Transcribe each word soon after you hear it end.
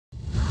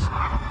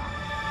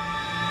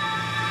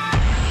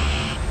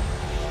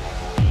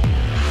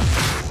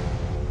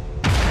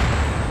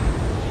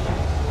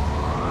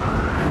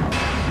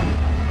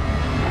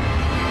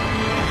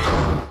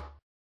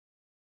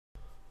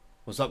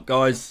What's up,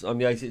 guys? I'm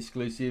the Ace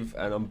Exclusive,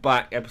 and I'm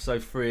back,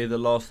 episode 3 of The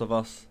Last of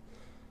Us.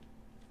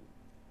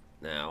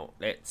 Now,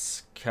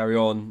 let's carry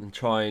on and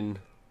try and...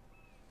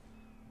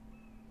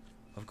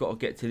 I've got to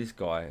get to this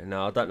guy.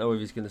 Now, I don't know if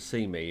he's going to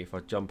see me if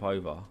I jump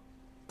over.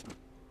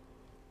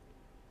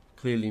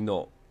 Clearly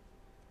not.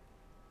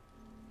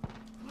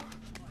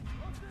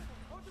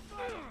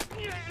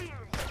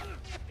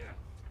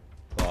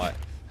 Right.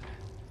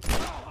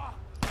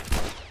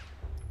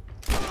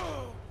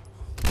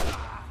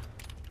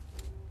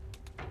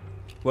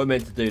 We're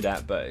meant to do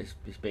that, but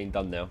it's being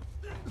done now.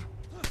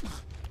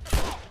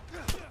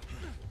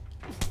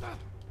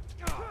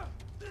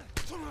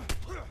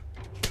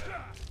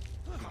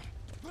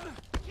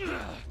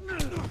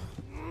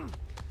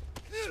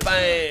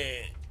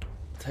 Bang!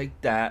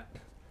 Take that.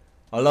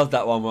 I love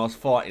that one when I was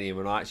fighting him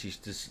and I actually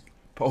just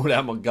pulled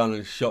out my gun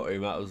and shot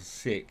him. That was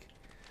sick.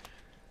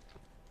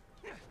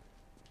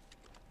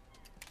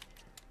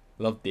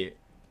 Loved it.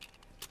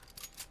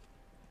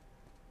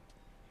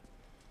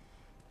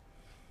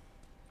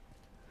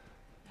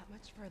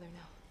 Further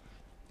now.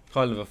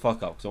 Kind of a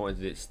fuck up because I wanted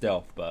to do it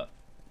stealth, but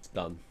it's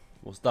done.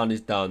 What's done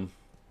is done.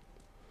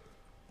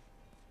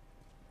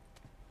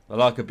 I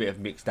like a bit of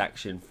mixed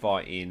action,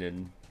 fighting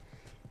and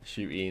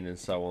shooting and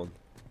so on.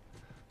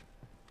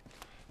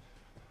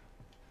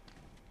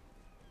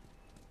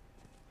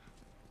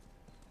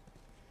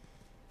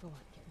 Go on,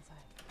 get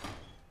inside.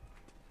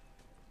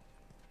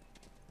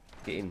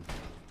 Get in.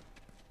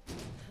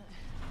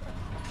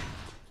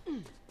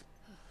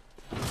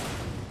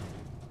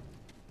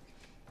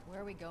 Where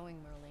are we going,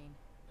 Merlene?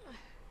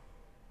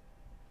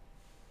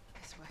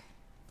 This way.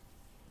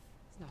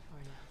 It's not far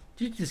now.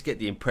 Do you just get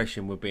the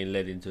impression we're being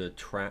led into a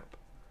trap?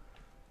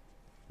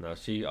 No, I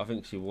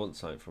think she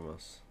wants something from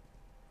us.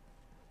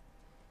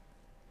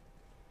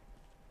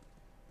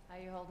 How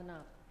you holding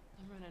up?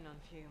 I'm running on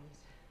fumes.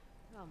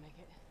 I'll make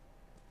it.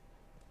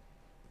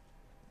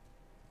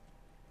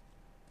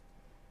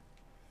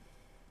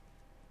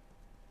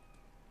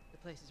 The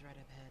place is right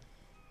up ahead.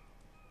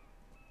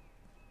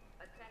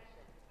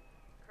 Attention.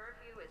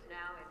 Curfew is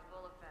now in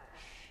full effect.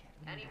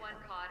 Anyone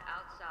caught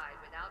outside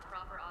without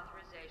proper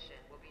authorization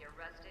will be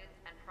arrested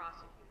and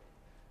prosecuted.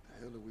 The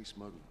hell are we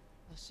smuggling?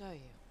 I'll show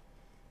you.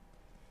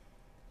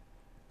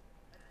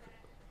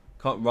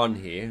 Can't run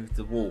here, have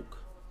to walk.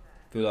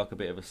 Feel like a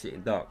bit of a sitting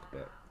duck,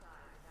 but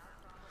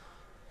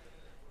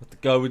have to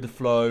go with the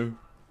flow.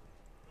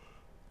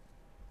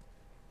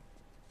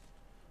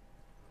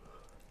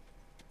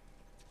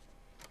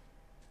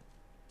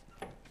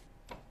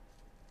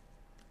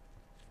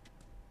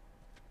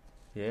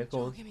 Yeah, go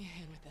Joel, on. give me a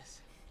hand with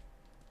this.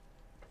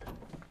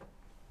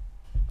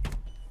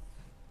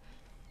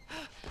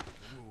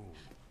 Whoa.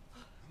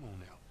 Come on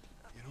now.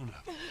 Get on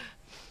up.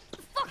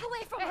 Fuck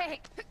away from her!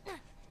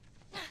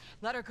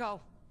 Let her go.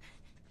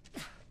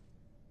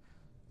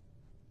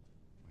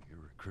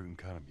 You're recruiting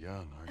kind of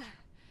young, aren't you?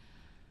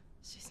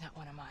 She's not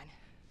one of mine.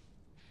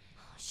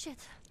 Oh,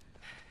 shit.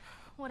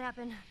 What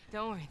happened?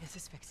 Don't worry, this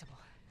is fixable.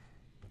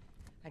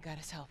 I got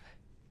his help.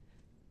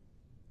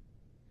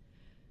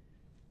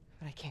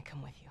 But I can't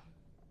come with you.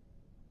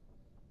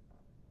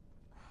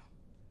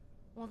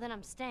 Well, then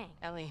I'm staying.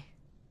 Ellie,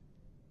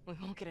 we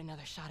won't get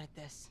another shot at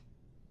this.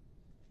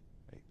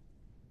 Hey,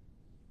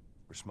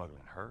 we're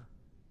smuggling her?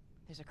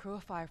 There's a crew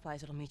of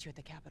Fireflies that'll meet you at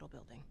the Capitol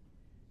building.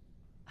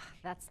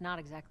 That's not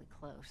exactly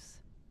close.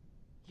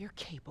 You're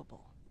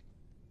capable.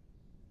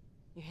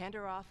 You hand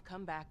her off,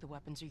 come back, the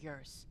weapons are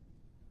yours.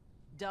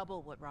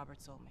 Double what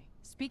Robert sold me.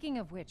 Speaking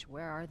of which,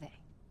 where are they?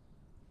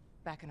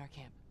 Back in our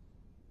camp.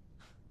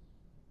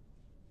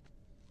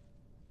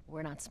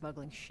 We're not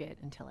smuggling shit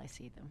until I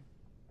see them.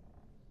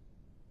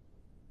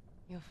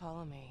 You'll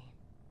follow me.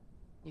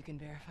 You can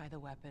verify the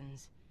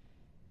weapons.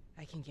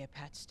 I can get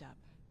patched up.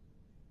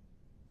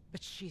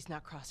 But she's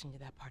not crossing to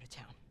that part of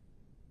town.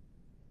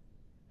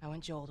 I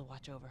want Joel to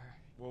watch over her.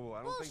 Whoa,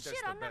 I don't think that's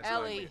Bullshit, the I'm not best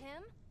Ellie. going idea. with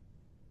him.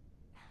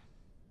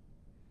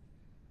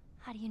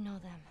 How do you know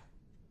them?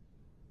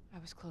 I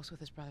was close with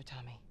his brother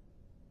Tommy.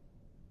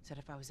 Said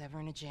if I was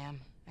ever in a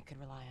jam, I could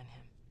rely on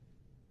him.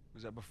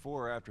 Was that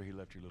before or after he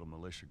left your little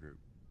militia group?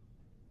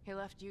 He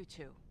left you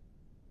too.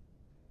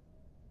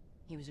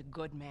 He was a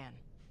good man.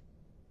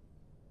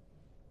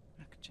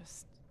 I could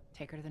just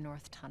take her to the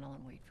North Tunnel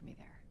and wait for me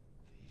there.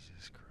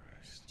 Jesus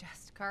Christ.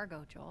 Just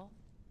cargo, Joel.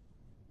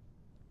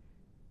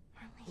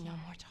 No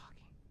more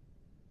talking.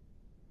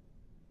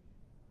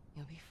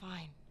 You'll be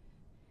fine.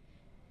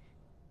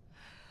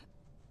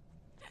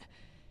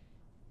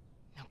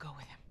 Now go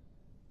with him.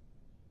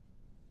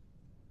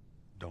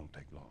 Don't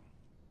take long.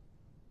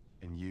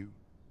 And you,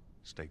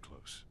 stay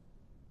close.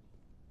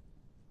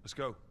 Let's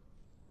go.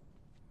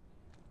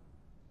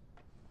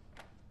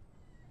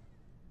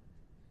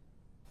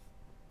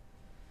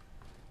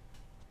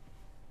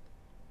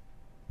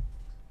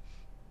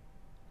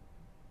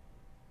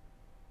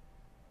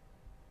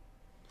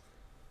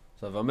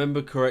 So if I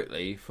remember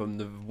correctly from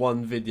the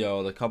one video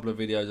or the couple of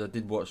videos I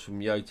did watch from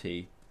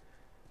Yoti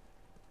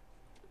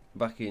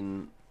back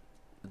in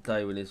the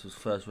day when this was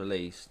first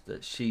released,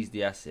 that she's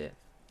the asset.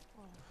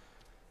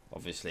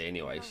 Obviously,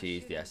 anyway, she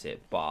is the asset,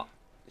 but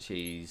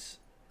she's...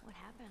 What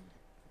happened?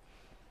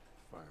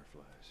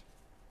 Fireflies.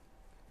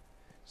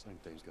 Same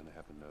thing's gonna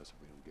happen to us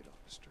if we don't get off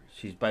the street.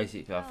 She's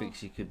basically, I think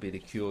she could be the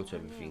cure to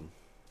everything.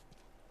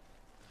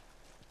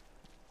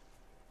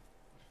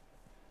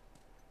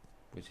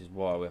 Which is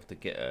why we have to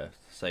get her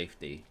to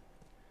safety.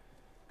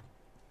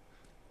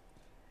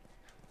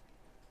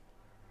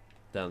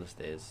 Down the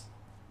stairs.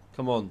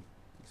 Come on,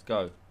 let's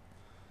go.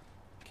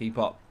 Keep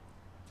up.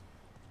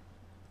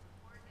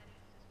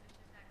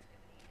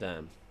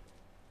 Damn.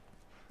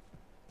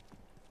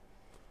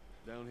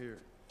 Down here.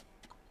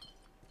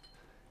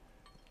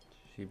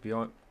 She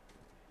behind.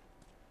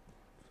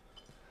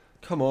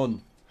 Come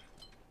on.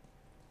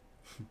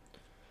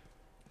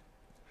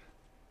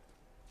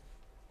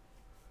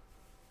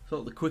 It's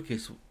not the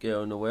quickest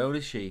girl in the world,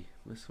 is she?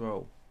 Let's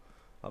roll.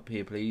 Up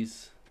here,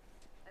 please.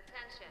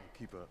 Attention.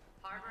 Keep up.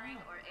 Harboring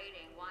or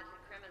aiding wanted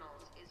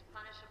criminals is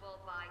punishable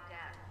by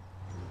death.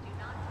 Do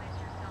not place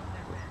yourself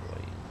at risk.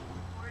 Wait.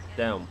 Report any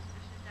Down.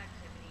 suspicious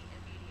activity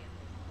immediately.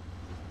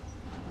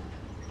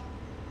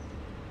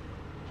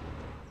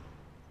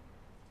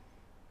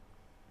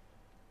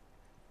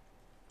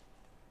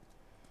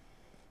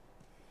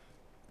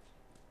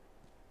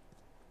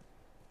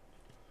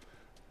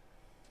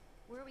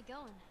 Where are we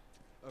going?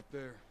 Up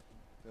there.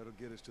 That'll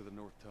get us to the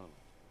north tunnel.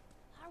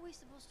 How are we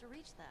supposed to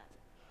reach that?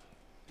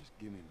 Just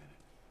give me a minute.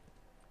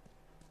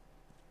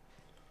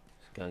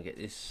 Let's go and get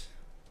this.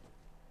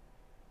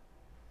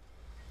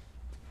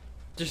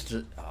 This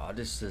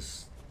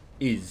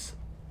is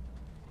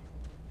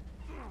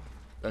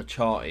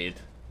Uncharted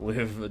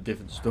with a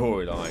different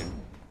storyline.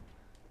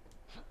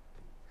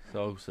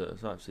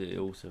 It's absolutely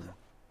awesome.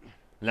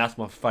 And that's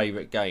my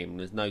favourite game.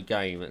 There's no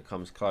game that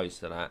comes close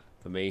to that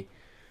for me.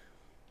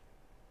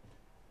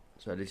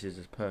 So this is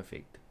just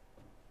perfect.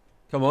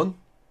 Come on.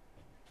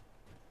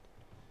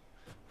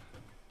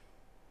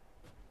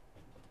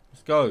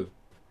 Let's go.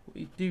 What are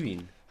you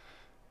doing?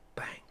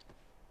 Bang.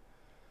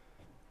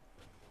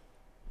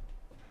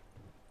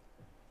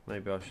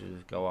 Maybe I should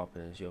just go up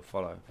and she'll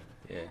follow.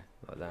 Yeah,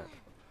 like that.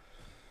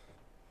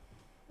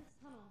 This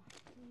tunnel.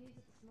 Can you use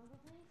it to smuggle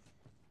things?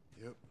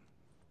 Yep.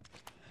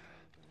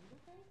 Illegal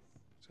things?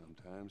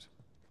 Sometimes.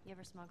 You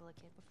ever smuggle a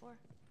kid before?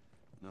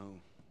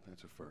 No,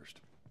 that's a first.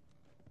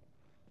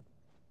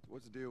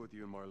 What's the deal with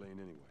you and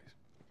Marlene anyways?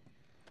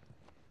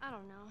 I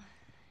don't know.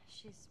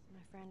 She's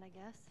my friend, I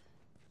guess.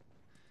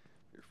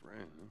 Your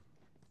friend, huh?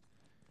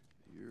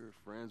 You're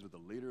friends with the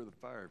leader of the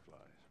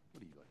Fireflies.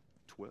 What are you, like,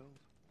 12?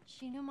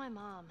 She knew my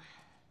mom,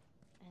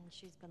 and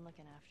she's been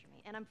looking after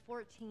me. And I'm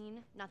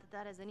 14. Not that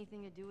that has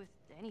anything to do with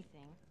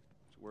anything.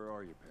 So where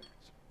are your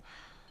parents?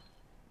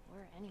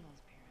 Where are anyone's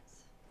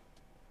parents?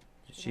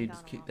 Did she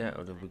just kicked out,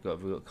 or have we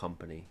got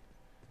company?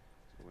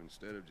 So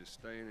instead of just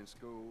staying in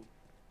school,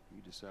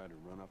 you decide to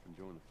run up and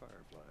join the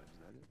Fireflies, is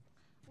that it?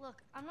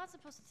 Look, I'm not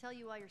supposed to tell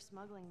you why you're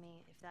smuggling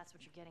me, if that's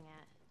what you're getting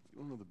at. You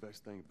wanna know the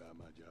best thing about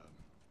my job?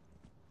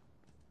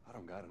 I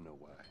don't gotta know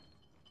why.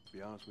 To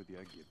be honest with you,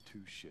 I give two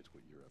shits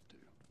what you're up to.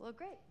 Well,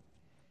 great.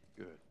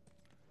 Good.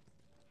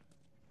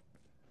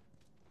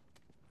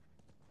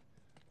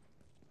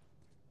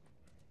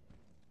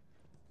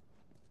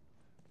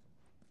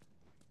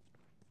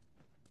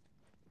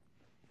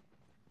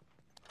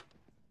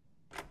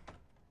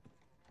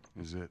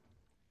 Is it?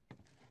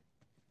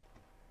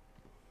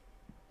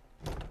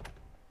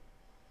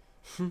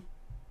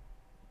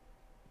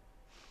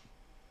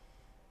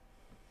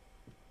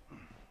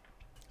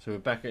 So we're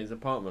back at his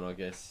apartment, I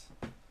guess.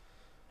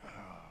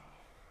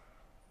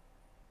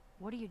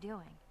 What are you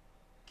doing?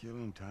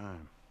 Killing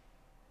time.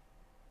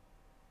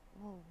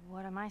 Well,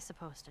 what am I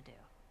supposed to do?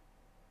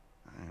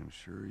 I am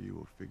sure you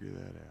will figure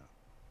that out.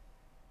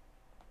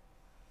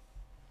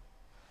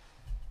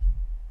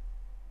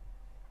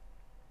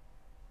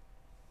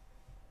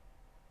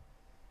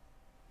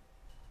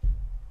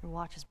 Your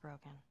watch is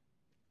broken.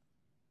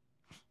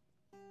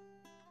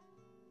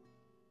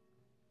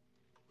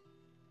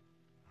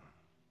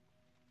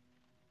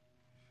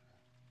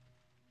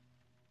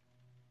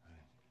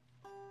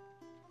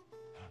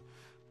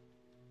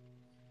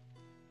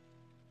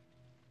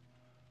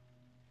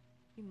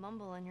 You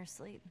mumble in your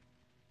sleep.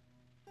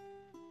 I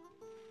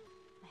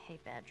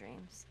hate bad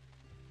dreams.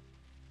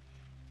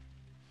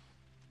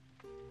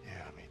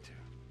 Yeah, me too.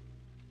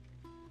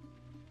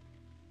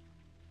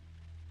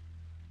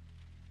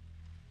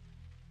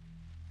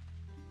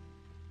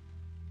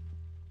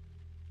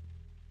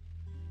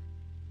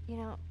 You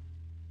know,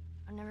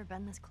 I've never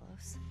been this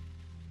close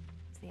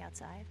to the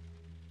outside.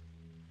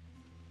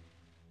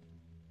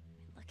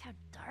 Look how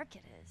dark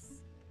it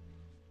is.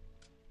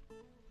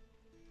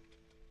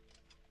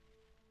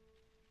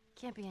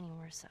 Can't be any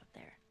worse out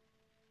there.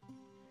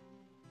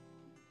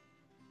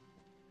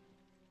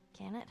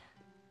 Can it?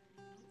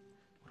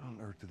 What on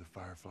earth do the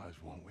Fireflies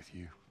want with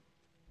you?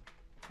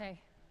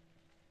 Hey.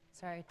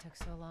 Sorry it took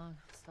so long.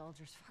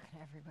 Soldiers fucking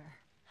everywhere.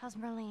 How's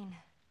Marlene?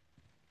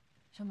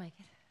 She'll make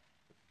it.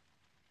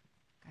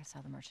 Gotta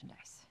sell the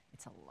merchandise.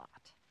 It's a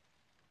lot.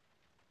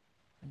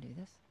 Wanna do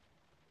this?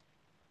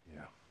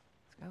 Yeah.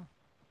 Let's go.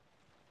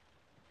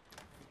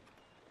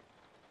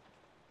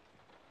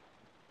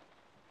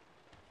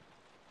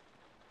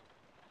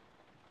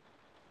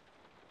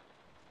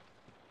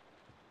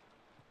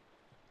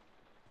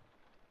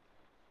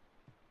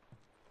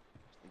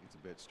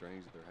 a bit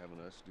strange that they're having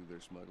us do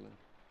their smuggling.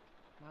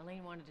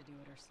 Marlene wanted to do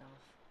it herself.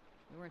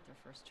 We weren't their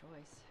first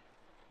choice.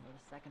 Or the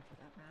second, for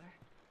that matter.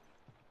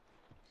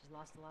 She's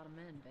lost a lot of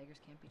men. Beggars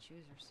can't be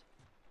choosers.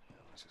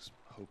 Yeah, let's just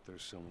hope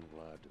there's someone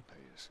alive to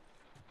pay us.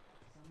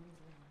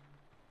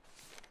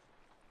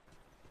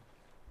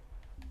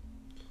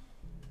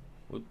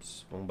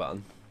 Whoops, wrong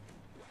button.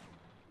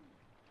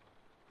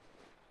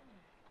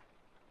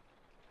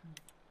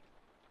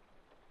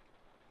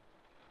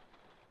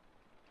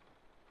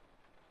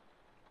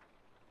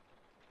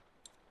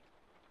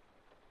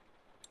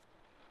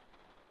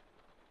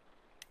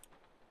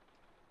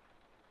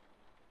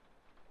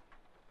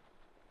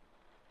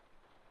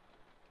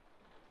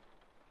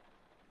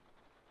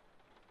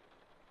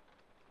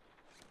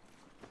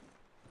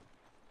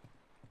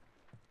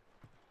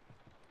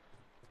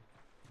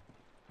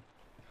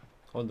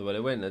 I wonder where they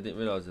went. I didn't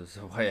realise there was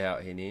a way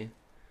out in here.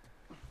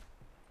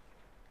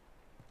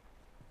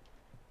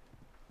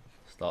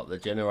 Start the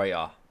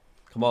generator.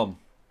 Come on.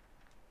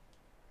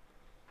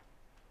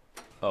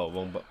 Oh,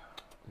 wrong button.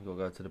 You gotta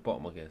go to the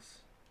bottom, I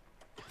guess.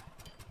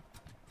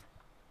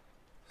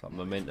 It's like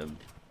momentum.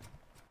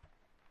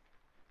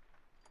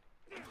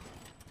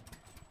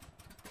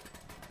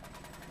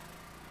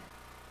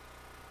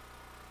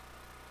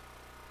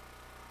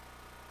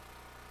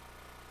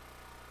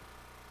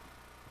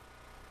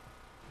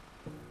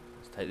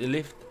 Take the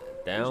lift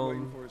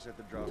down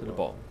to the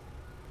bottom.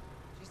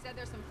 She said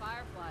there's some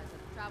fireflies that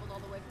have traveled all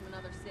the way from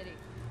another city.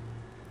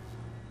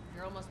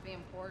 Girl must be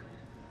important.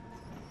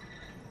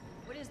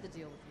 What is the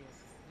deal with you?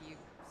 You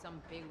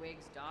some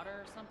bigwig's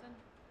daughter or something?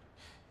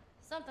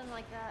 Something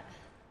like that.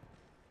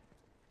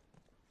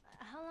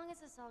 How long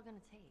is this all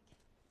gonna take?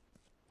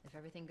 If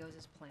everything goes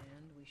as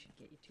planned, we should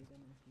get you to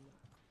them in a few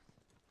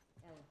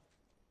hours. Ellie,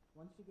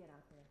 once you get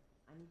out there,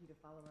 I need you to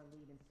follow our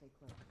lead and stay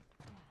close.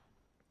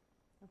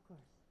 Yeah, of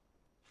course.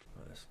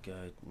 Right, let's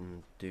go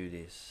and do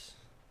this.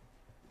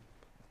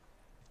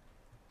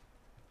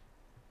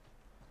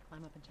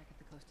 Climb up and check if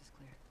the coast is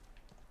clear.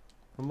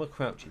 Am I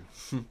crouching?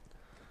 Now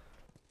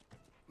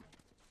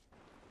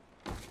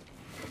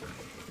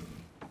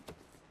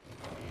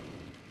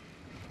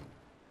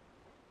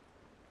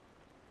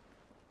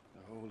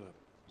hold up.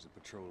 There's a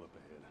patrol up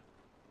ahead.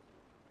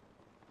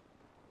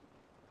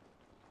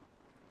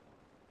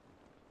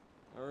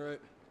 All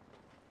right.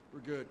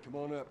 We're good. Come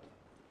on up.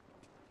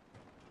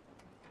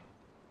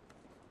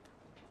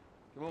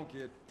 Come on,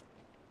 kid.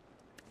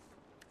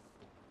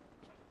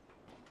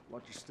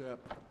 Watch your step.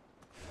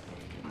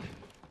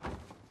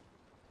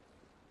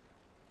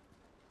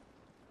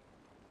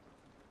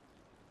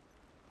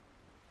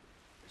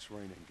 This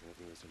rain ain't gonna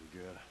do us any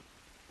good.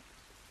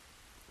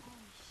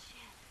 Holy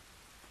shit.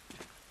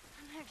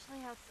 I'm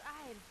actually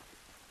outside.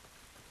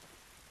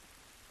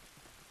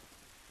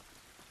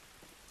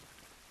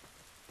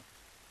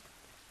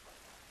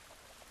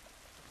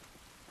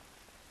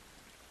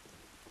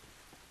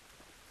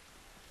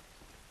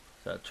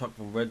 Is that a truck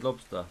from Red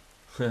Lobster?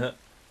 No,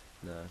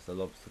 it's the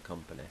Lobster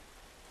Company.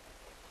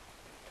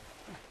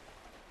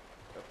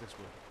 Up this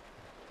way.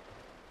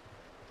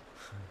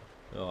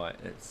 Alright,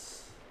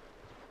 it's...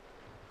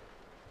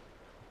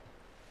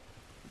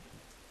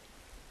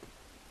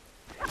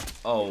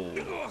 Oh.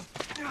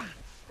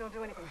 Don't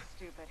do anything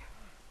stupid.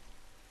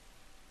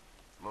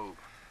 Move.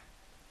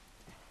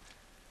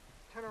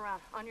 Turn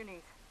around, on your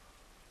knees.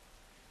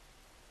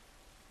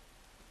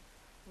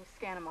 You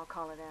scan him, I'll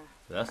call it in.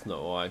 That's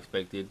not what I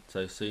expected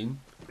so soon.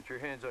 Put your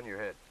hands on your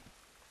head.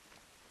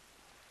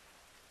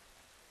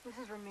 This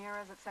is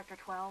Ramirez at Sector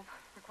 12,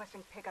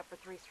 requesting pickup for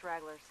 3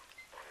 stragglers.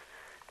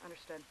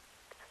 Understood.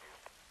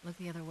 Look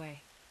the other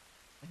way.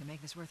 We can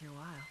make this worth your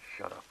while.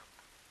 Shut up.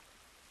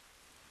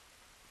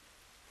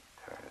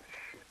 Tired of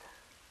shit.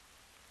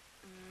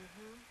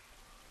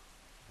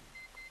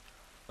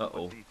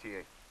 Uh-oh.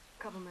 DTA.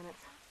 Couple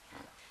minutes.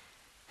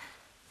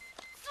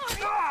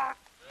 Fuck!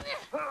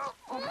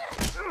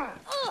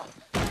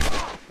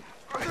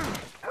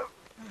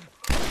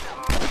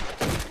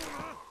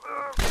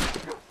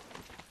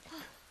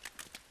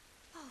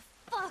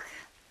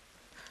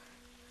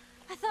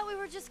 I thought we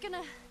were just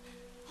gonna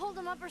hold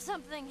him up or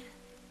something.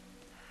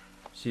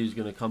 She was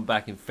going to come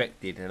back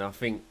infected, and I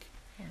think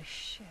Holy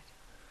shit.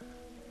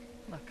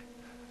 Look.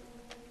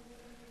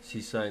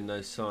 she's showing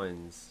no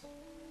signs.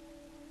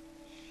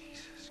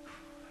 Jesus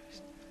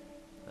Christ.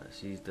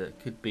 She's the...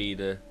 could be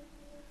the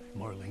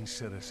Marlene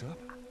set us up?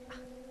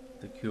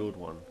 cured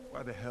one.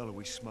 Why the hell are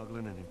we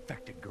smuggling an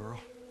infected girl?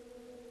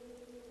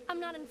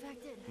 I'm not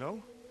infected.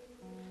 No?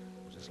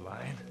 Just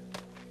lying?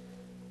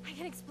 I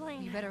can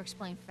explain. You better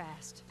explain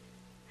fast.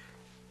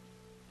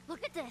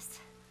 Look at this.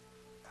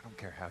 I don't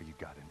care how you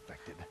got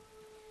infected.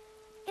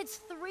 It's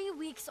 3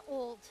 weeks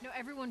old. No,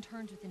 everyone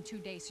turns within 2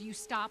 days, so you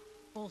stop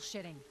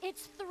bullshitting.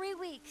 It's 3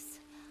 weeks.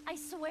 I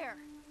swear.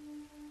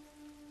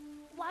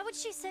 Why would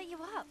she set you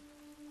up?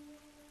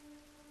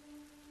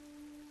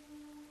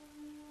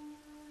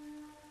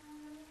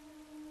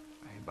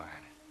 I ain't buying it.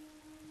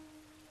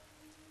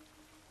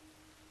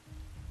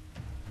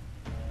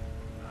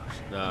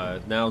 No,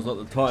 now's not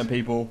the time,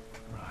 people.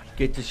 Run.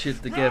 Get your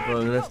shit together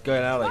and let's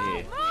get out of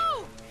here.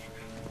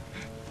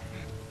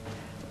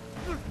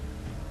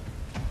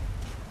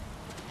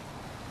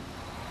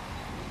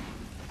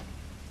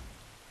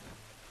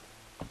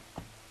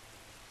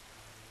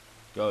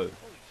 Go.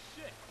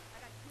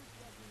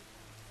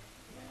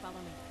 Follow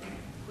me.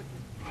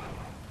 Quickly.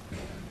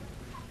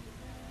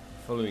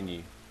 Following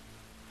you.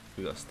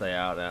 We gotta stay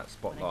out of that When I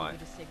spotlight.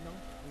 give you the signal,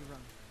 we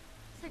run.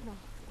 Signal,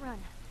 run.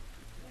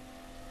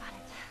 Got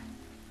it.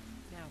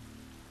 Now,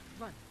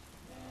 run.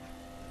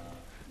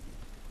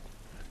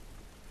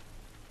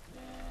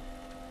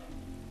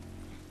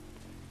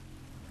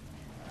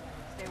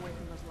 Stay away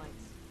from those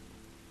lights.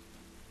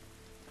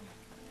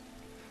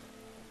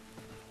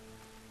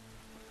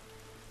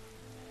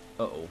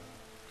 Uh-oh.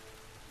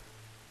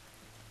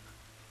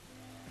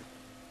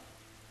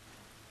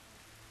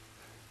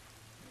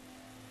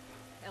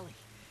 Ellie,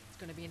 it's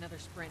gonna be another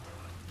sprint.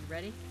 You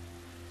ready?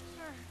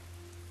 Sure.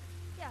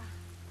 Yeah.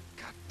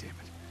 God damn it.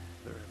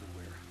 They're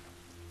everywhere.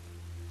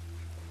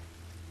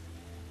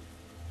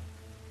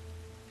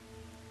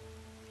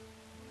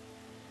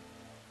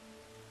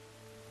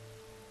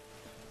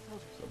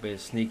 Soldiers. Got a bit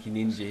of sneaky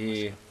ninja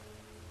here.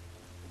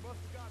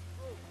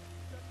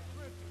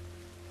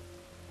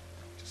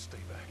 Just stay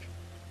back.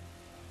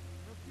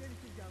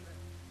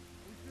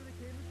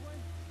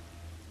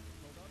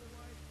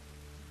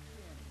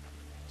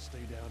 Stay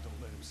down, don't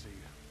let him see you.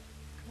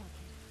 Come on,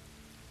 kid.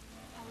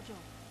 Follow Joel.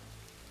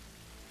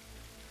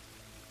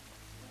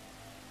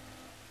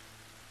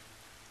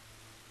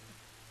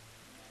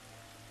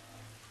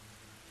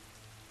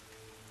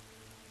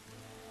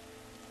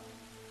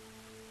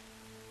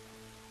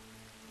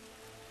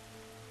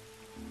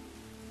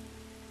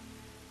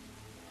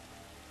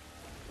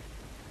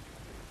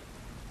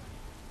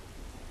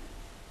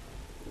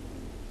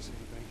 See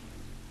anything?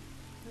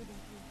 Moving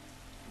through.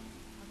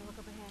 Have a look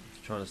up ahead.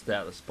 Just trying to stay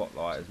out of the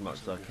spotlight as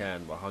much as I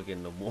can by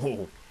hugging the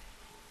wall.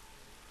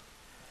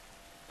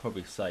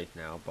 Probably safe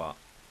now, but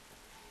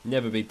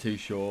never be too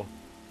sure.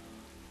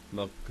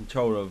 My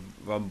controller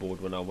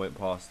rumbled when I went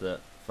past the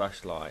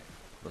flashlight,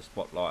 the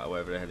spotlight, or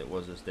whatever the hell it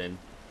was just then.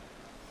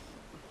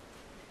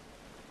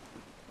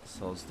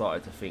 So I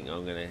started to think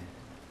I'm gonna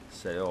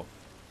set it off.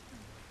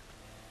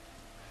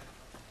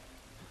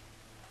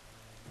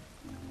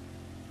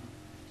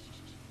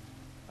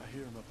 I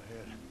hear him up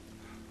ahead.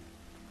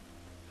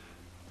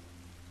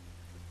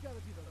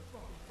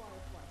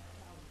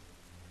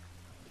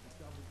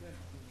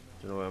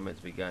 Don't know where I'm meant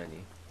to be going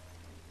here.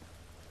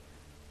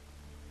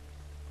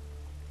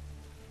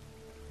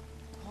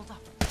 Hold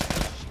up.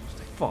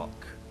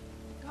 Fuck.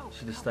 Go.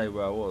 Should have stayed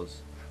where I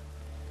was.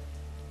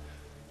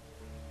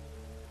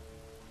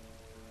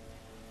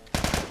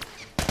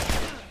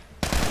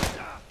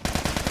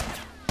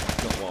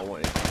 Not what I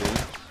wanted to do.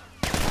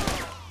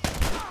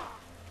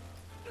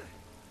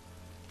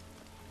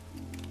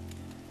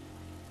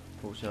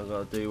 Fortunately, I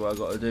gotta do what I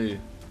gotta do.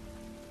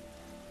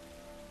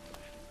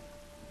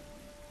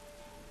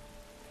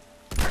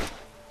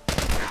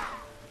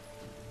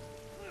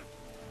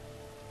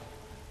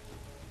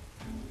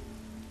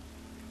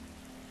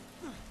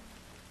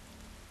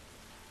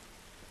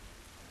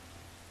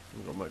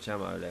 Haven't got much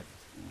ammo left.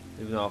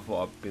 Even though I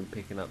thought I'd been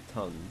picking up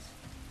tons.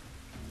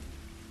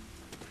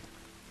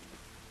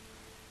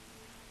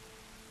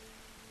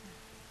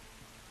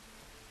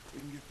 We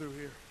can get through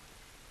here.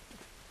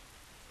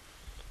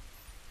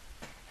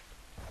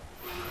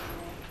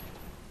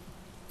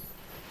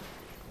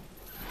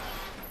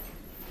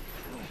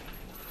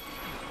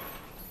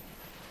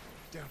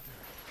 Down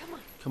there. Come on.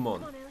 Come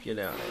on, Ellie. get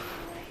out there.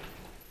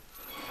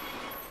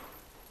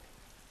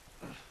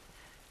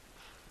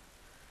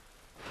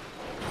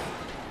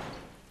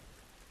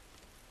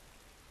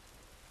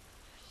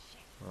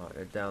 Right,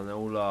 they're down there.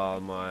 Oh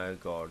my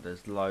god,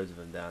 there's loads of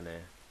them down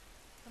there.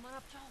 Come on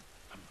up, Joel.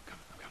 I'm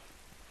coming.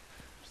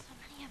 There's so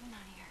many of them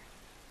out here.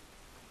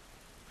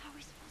 How are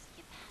we supposed to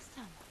get past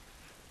them?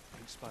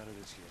 Ain't spotted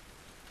us yet.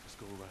 Let's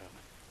go around.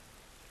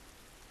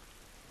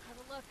 Have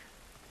a look.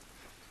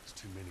 There's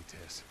too many,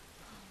 Tess.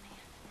 Oh, man.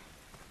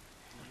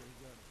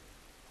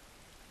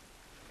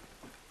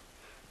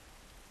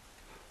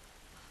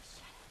 Oh,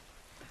 shit.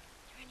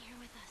 You're in here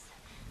with us.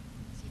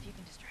 See if you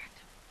can distract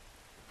him.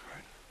 All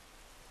right.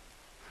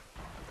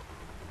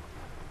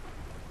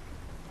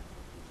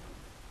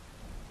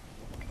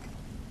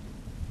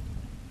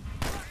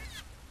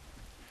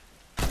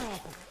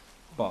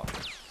 Fuck.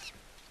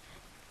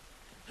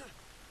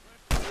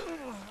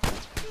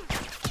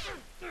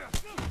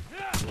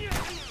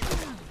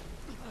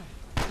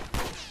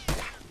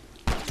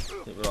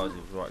 Didn't realise he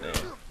was right there.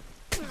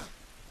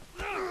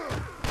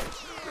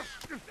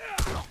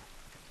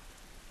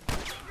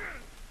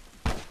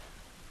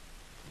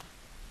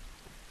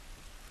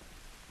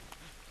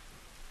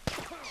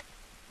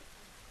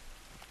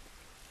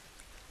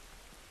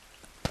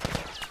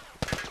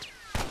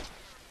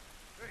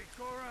 Hey,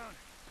 go around.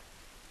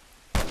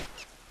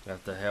 You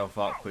have to health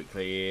up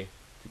quickly here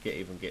to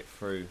even get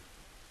through.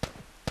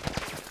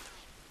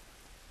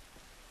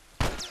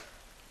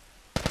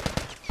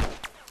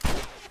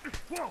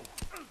 Whoa!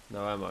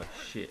 No ammo,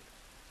 shit.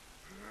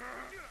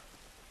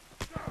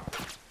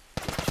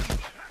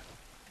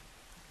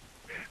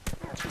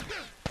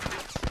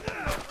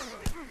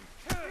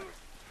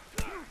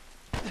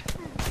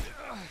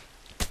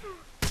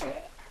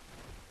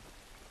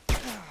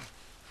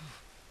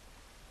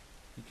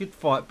 could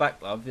fight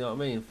back, love, you know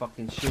what I mean?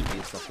 Fucking shoot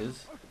these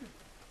suckers.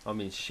 I'm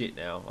in shit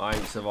now. I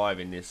ain't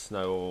surviving this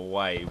snow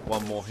way.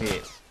 One more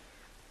hit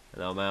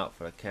and I'm out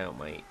for the count,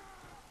 mate.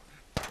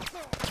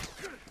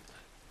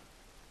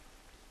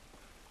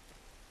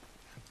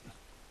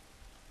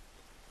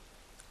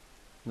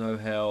 No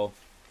health.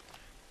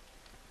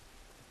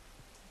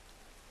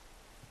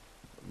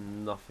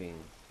 Nothing.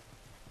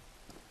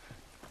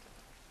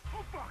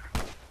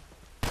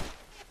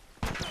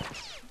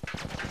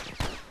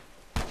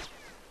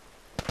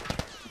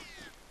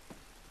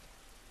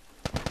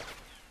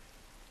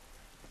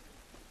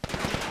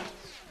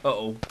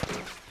 Uh-oh.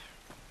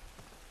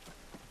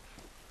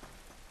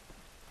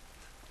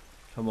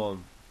 Come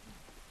on.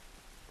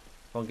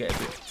 I'll get a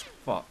bit...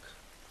 Fuck.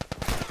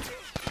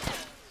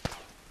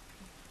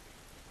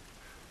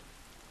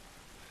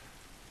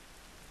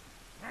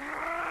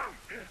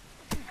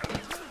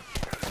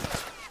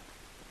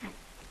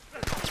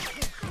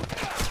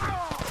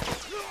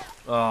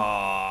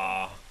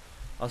 Ah,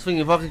 I was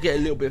thinking if I could get a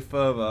little bit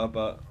further,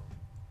 but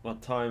my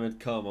time had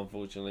come,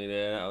 unfortunately.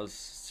 There, that was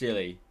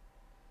silly.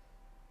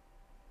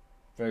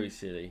 Very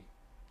silly.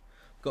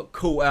 Got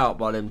caught out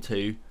by them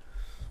two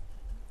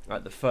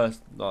at the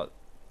first, like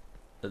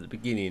at the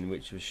beginning,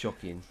 which was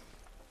shocking.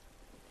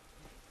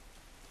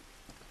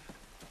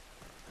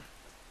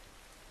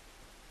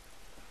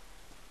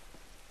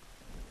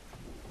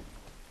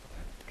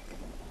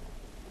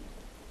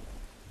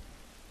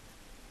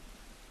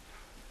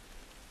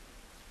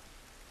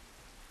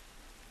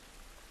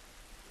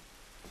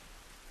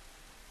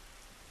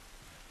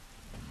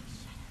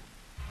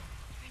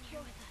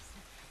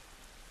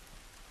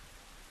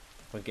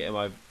 If I get him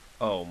over.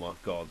 Oh my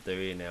god, they're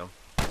here now.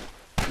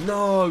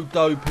 No,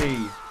 dopey!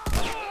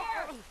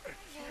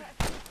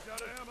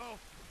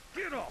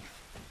 Get off!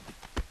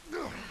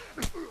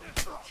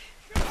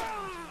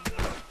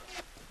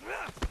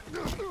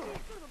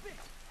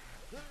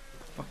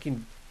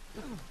 Fucking.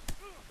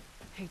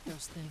 Hate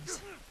those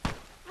things.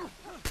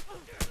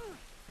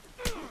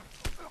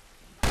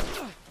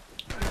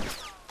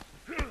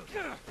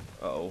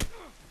 Uh-oh.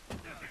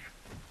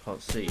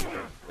 Can't see.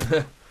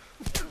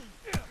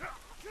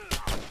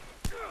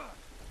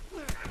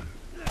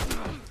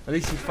 At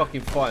least he's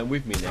fucking fighting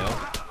with me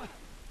now.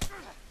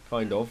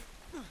 Kind of.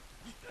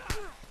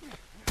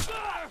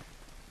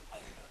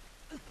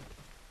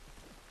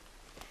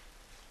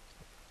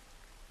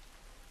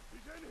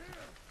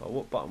 Oh,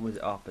 what button was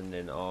it up and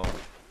then R?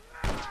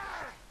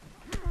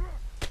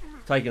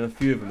 Taking a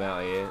few of them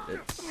out here.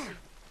 It's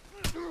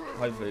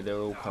hopefully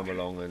they'll all come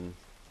along and.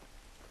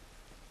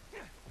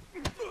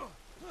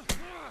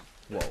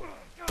 Whoa.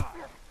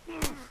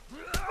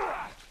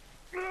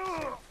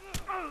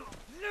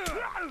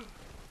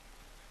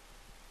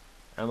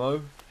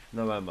 Ammo?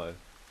 No ammo.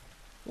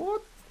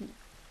 What?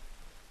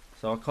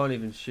 So I can't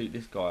even shoot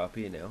this guy up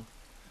here now.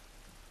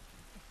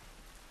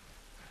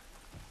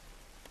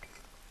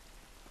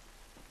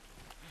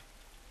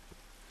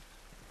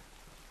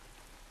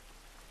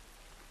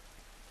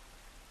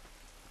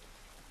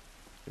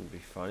 It's gonna be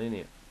fun, isn't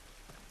it?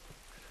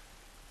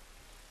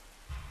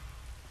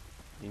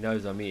 He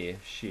knows I'm here.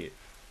 Shit.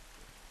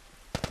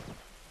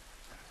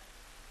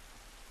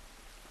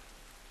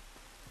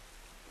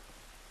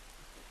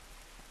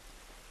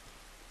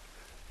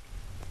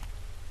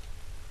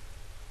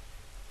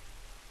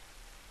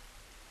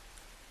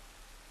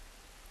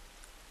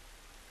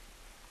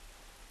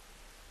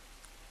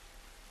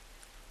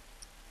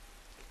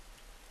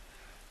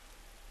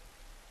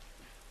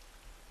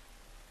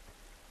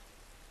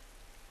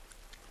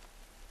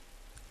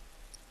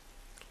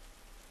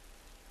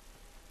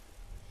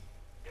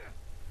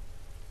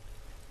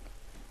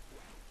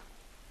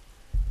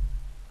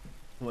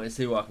 I want to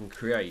see what I can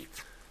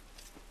create.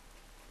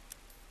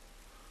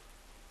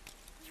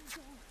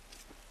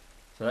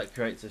 So that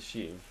creates a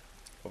shiv,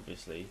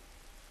 obviously.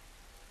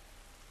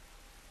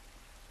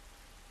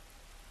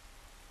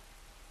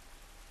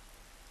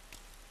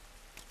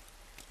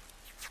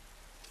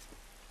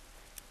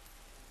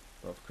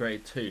 I've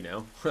created two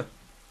now.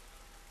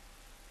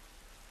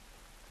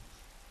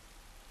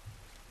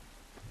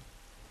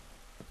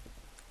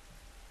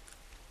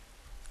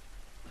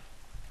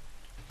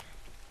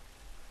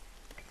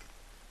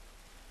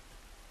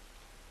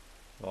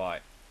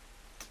 Right,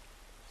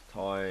 it's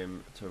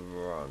time to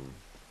run.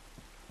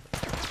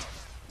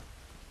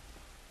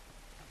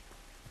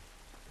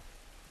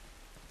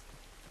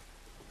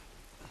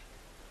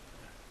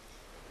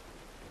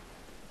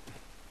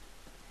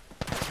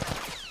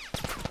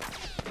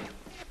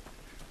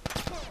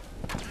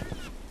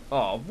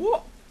 Oh,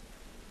 what?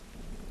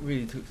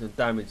 Really took some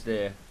damage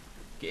there.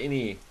 Get in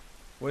here.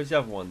 Where's the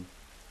other one?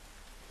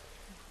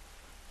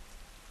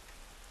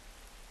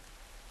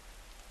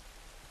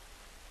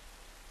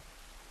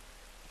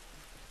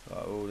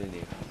 Right, we're all in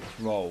here. Let's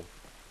roll.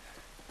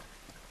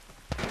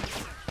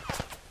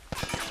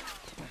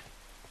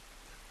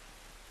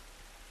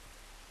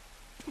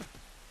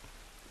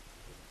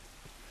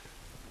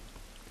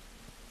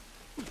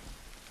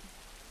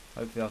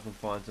 Hopefully I can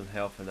find some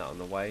health and that on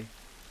the way.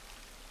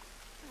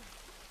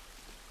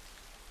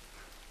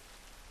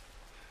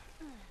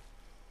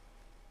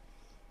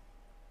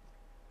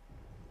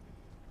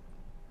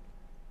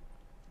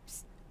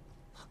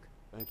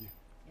 Thank you.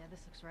 Yeah, this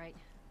looks right.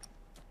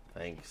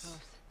 Thanks. Close.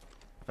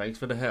 Thanks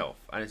for the health.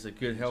 And it's a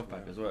good health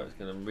pack as well. It's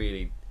going to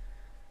really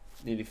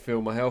nearly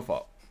fill my health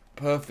up.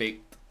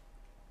 Perfect.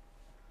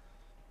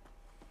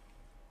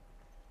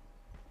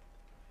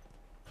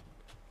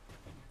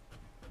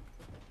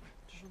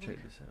 Just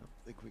check this out.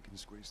 Think we can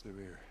squeeze through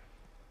here.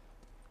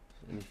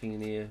 Anything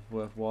in here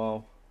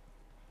worthwhile?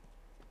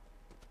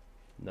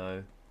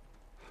 No.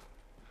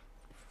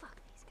 Fuck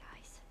these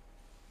guys.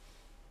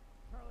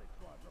 Charlie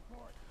Squad,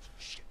 report.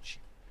 Shit.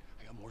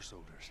 I got more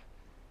soldiers.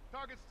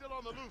 Target's still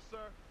on the loose,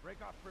 sir.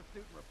 Break off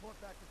pursuit and report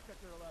back to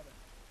Sector 11.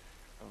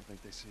 I don't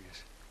think they see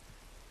us.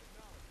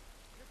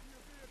 Get to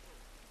your vehicle.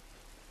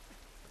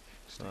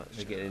 Right,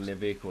 they're getting in their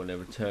vehicle and they're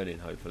returning,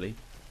 hopefully.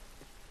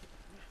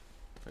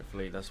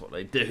 Hopefully that's what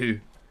they do.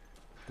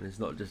 And it's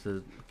not just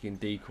a fucking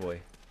decoy.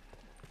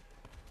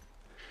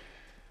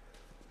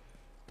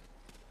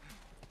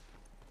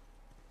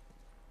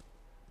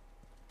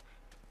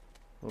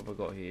 What have I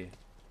got here?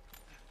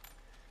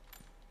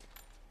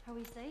 Are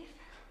we safe?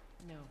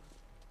 No,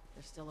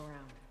 they're still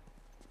around.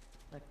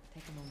 Look,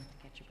 take a moment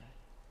to catch your breath.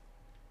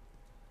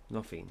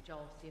 Nothing.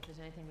 Joel, see if there's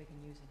anything we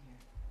can use in here.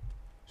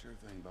 Sure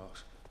thing,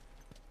 boss.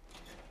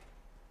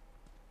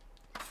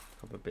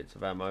 Couple of bits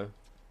of ammo.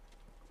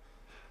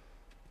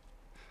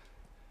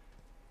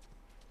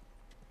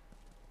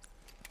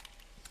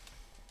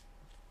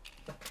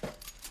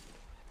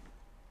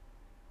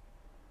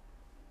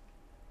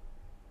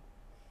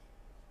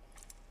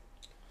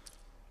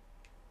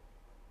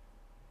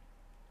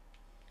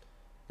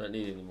 Don't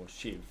need any more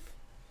shiv.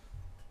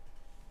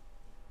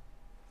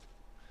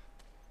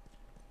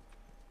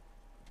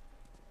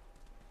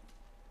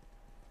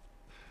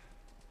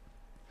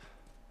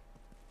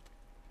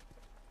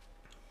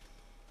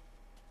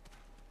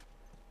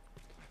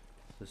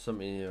 There's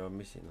something here I'm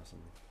missing or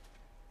something.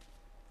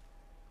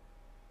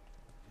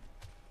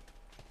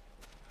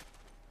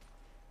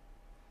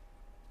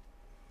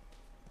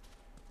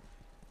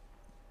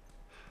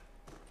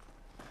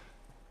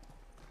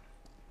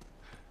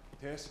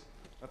 Tess,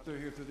 up through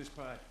here through this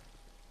pipe.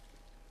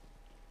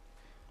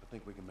 I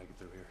think we can make it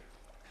through here.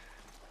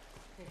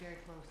 Stay very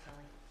close,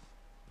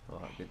 Sally.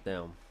 Alright, get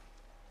down.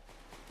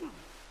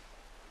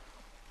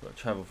 Gotta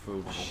travel through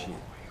all the shit.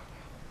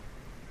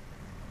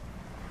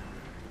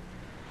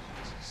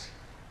 Jesus.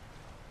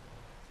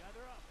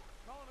 Gather up.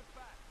 Calling us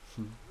back.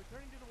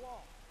 Returning to the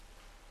wall.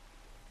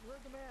 You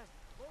heard the man.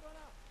 Load on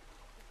up.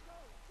 Let's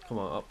go. Come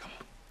on, up.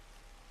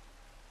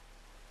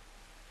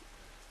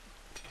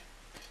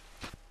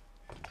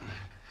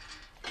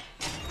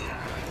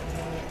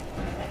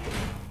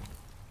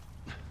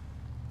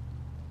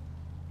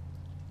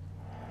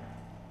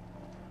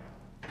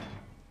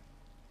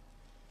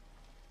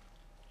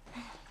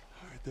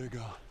 All right, they're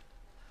gone.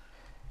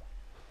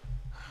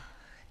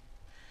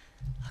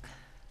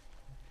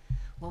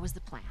 What was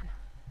the plan?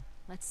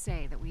 Let's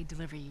say that we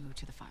deliver you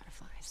to the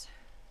Fireflies.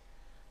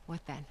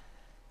 What then?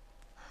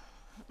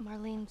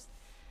 Marlene,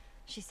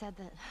 she said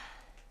that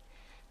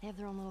they have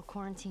their own little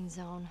quarantine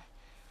zone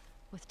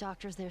with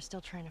doctors there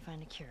still trying to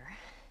find a cure.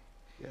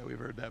 Yeah, we've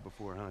heard that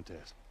before, huh,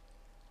 Tess?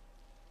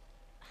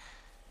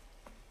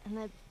 And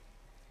that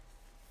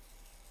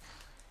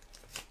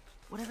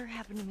whatever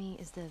happened to me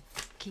is the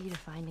key to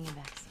finding a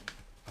vaccine.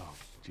 Oh,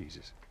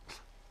 Jesus.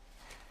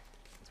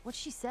 It's what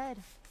she said.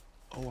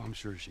 Oh, I'm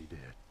sure she did.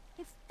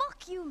 Hey,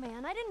 fuck you,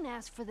 man. I didn't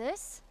ask for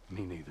this.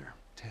 Me neither.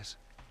 Tess,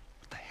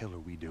 what the hell are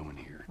we doing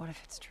here? What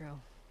if it's true?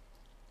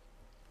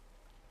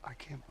 I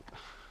can't...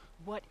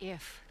 What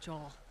if,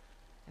 Joel?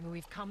 I mean,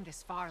 we've come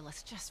this far.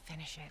 Let's just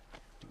finish it.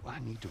 Do I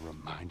need to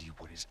remind you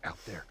what is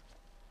out there?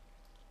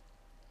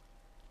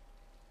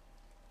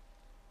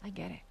 I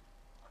get it.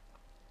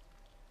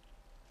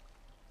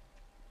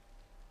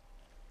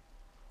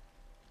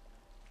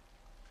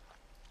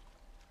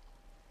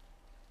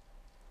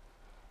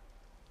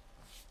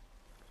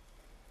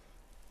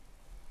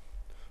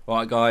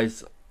 Alright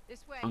guys,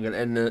 This way. I'm going to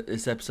end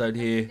this episode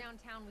here.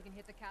 Downtown, we can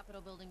hit the Capitol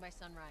building by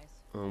sunrise.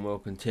 And we'll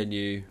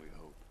continue We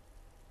hope.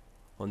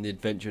 on the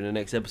adventure in the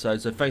next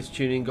episode. So thanks for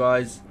tuning in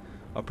guys.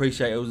 I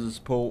appreciate all the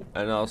support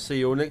and I'll see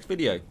you all next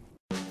video.